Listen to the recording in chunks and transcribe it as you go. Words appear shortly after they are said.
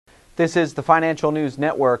This is the Financial News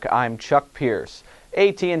Network. I'm Chuck Pierce.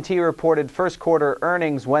 AT&T reported first quarter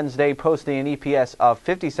earnings Wednesday, posting an EPS of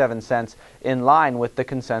 57 cents, in line with the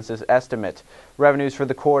consensus estimate. Revenues for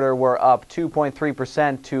the quarter were up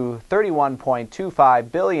 2.3% to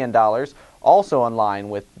 $31.25 billion, also in line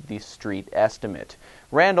with the street estimate.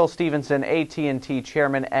 Randall Stephenson, AT&T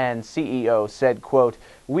chairman and CEO, said, quote,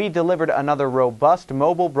 "We delivered another robust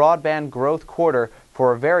mobile broadband growth quarter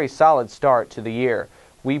for a very solid start to the year.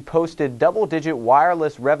 We posted double-digit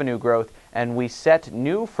wireless revenue growth, and we set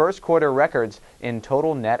new first-quarter records in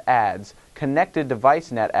total net adds, connected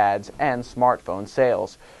device net adds, and smartphone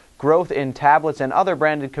sales. Growth in tablets and other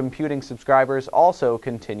branded computing subscribers also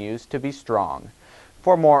continues to be strong."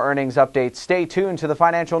 For more earnings updates, stay tuned to the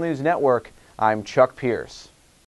Financial News Network. I'm Chuck Pierce.